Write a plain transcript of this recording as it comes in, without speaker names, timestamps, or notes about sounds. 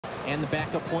and the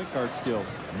backup point guard skills.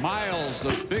 Miles,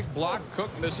 the big block. Cook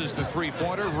misses the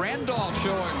three-pointer. Randolph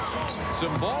showing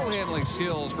some ball handling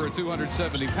skills for a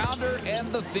 270-pounder,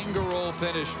 and the finger roll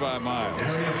finish by Miles.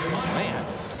 Man.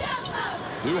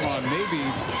 Duhan maybe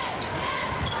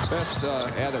best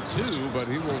at a 2, but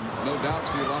he will no doubt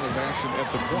see a lot of action at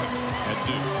the point at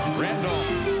Duke.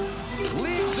 Randolph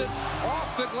leaves it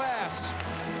off the glass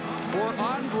for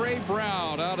Andre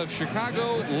Brown out of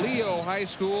Chicago Leo High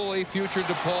School, a future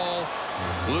DePaul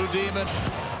Blue Demon.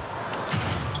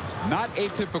 Not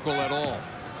atypical at all.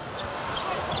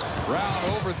 Brown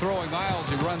overthrowing Miles.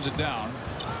 He runs it down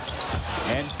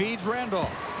and feeds Randolph.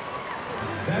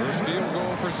 First field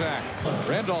goal for Zach.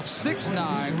 Randolph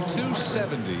 6'9",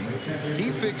 270.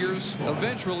 He figures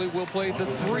eventually will play the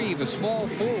 3, the small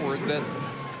forward that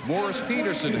Morris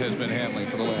Peterson has been handling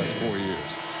for the last 4 years.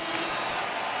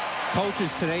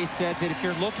 Coaches today said that if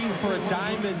you're looking for a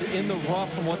diamond in the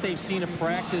rough from what they've seen in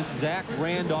practice, Zach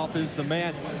Randolph is the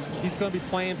man. He's going to be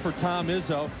playing for Tom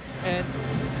Izzo. And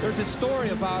there's a story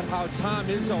about how Tom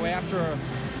Izzo, after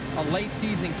a late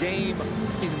season game,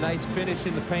 seen a nice finish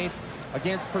in the paint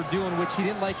against Purdue, in which he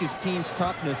didn't like his team's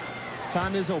toughness.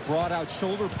 Tom Izzo brought out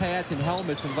shoulder pads and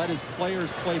helmets and let his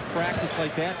players play practice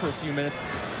like that for a few minutes.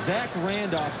 Zach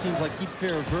Randolph seems like he'd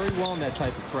fare very well in that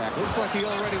type of practice. Looks like he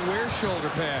already wears shoulder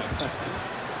pads.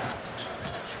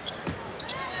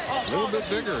 A little bit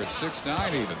bigger at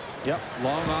 6'9" even. Yep,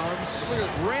 long arms. Look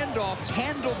at Randolph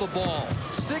handle the ball.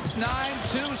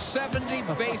 6'9", 270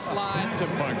 baseline to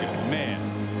bucket. Man.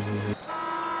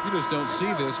 You just don't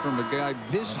see this from a guy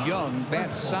this young,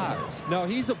 that size. No,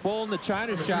 he's a bull in the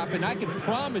china shop, and I can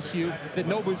promise you that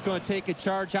nobody's going to take a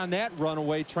charge on that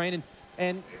runaway train.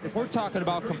 And if we're talking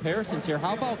about comparisons here,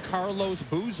 how about Carlos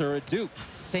Boozer at Duke?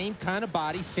 Same kind of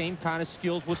body, same kind of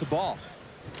skills with the ball.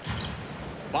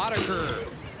 Boddicker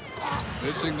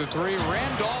missing the 3.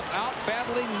 Randolph out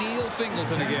battling Neil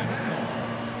Fingleton again.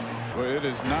 Well, it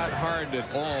is not hard at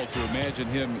all to imagine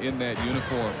him in that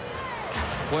uniform,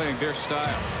 playing their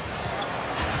style.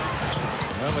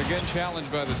 Well, again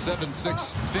challenged by the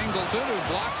 7'6" Fingleton, who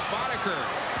blocks Boddicker.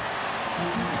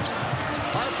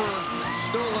 Harper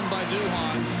stolen by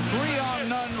Duhan.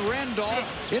 3-on-none Randolph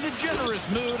in a generous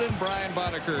mood, and Brian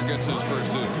Boddicker gets his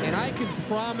first 2. And I can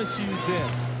promise you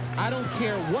this. I don't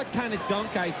care what kind of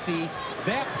dunk I see.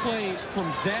 That play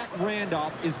from Zach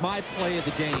Randolph is my play of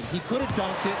the game. He could have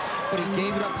dunked it, but he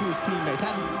gave it up to his teammates.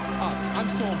 I'm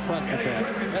so impressed with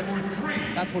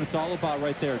that. That's what it's all about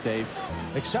right there, Dave.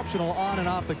 Exceptional on and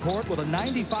off the court with a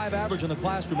 95 average in the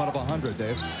classroom out of 100,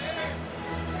 Dave.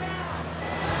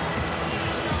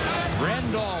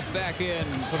 Randolph back in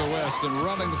for the West and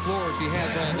running the floor as he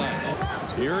has all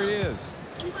night. Here he is.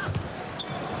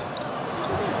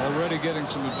 Already getting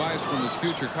some advice from his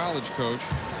future college coach,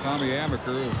 Tommy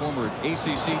Amaker, a former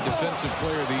ACC Defensive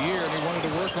Player of the Year, and he wanted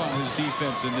to work on his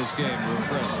defense in this game to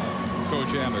impress Coach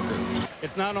Amaker.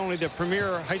 It's not only the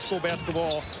premier high school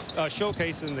basketball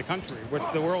showcase in the country with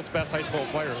the world's best high school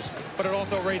players, but it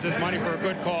also raises money for a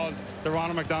good cause, the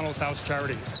Ronald McDonald's House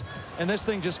Charities. And this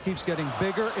thing just keeps getting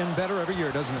bigger and better every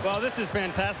year, doesn't it? Well, this is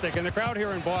fantastic. And the crowd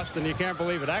here in Boston, you can't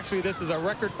believe it. Actually, this is a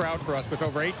record crowd for us with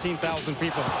over 18,000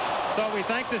 people. So we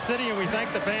thank the city and we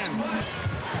thank the fans.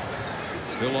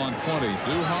 Still on 20.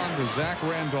 Duhan to Zach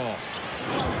Randolph.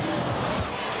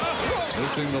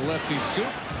 Missing the lefty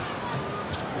scoop.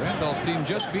 Randolph's team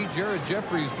just beat Jared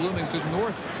Jeffries' Bloomington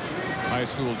North high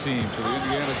school team for the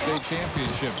Indiana State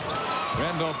Championship.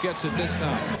 Randolph gets it this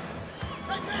time.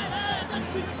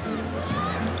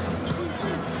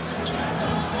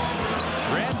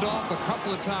 Randolph a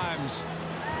couple of times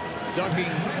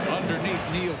ducking underneath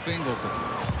Neil Fingleton.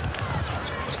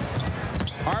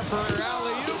 Harper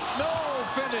alley-oop, no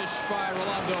finish by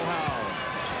Rolando Howe.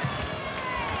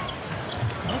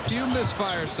 A few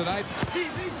misfires tonight.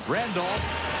 Randolph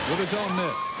with his own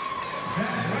miss.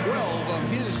 12 of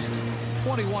his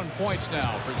 21 points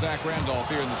now for Zach Randolph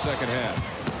here in the second half.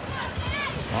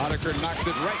 Boddicker knocked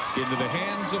it right into the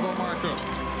hands of Omar Cook.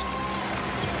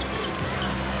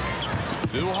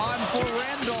 Duhan for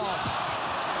Randolph.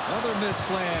 Another miss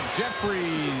slam.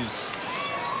 Jeffries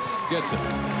gets it.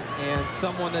 And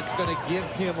someone that's going to give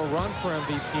him a run for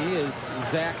MVP is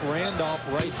Zach Randolph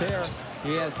right there.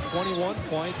 He has 21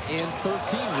 points and 13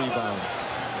 rebounds.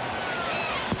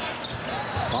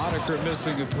 Boddicker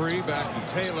missing a 3. Back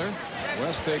to Taylor.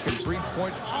 West taking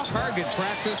 3-point target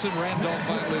practice, and Randolph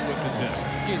finally with the 10.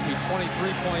 Excuse me,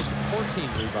 23 points, 14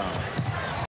 rebounds.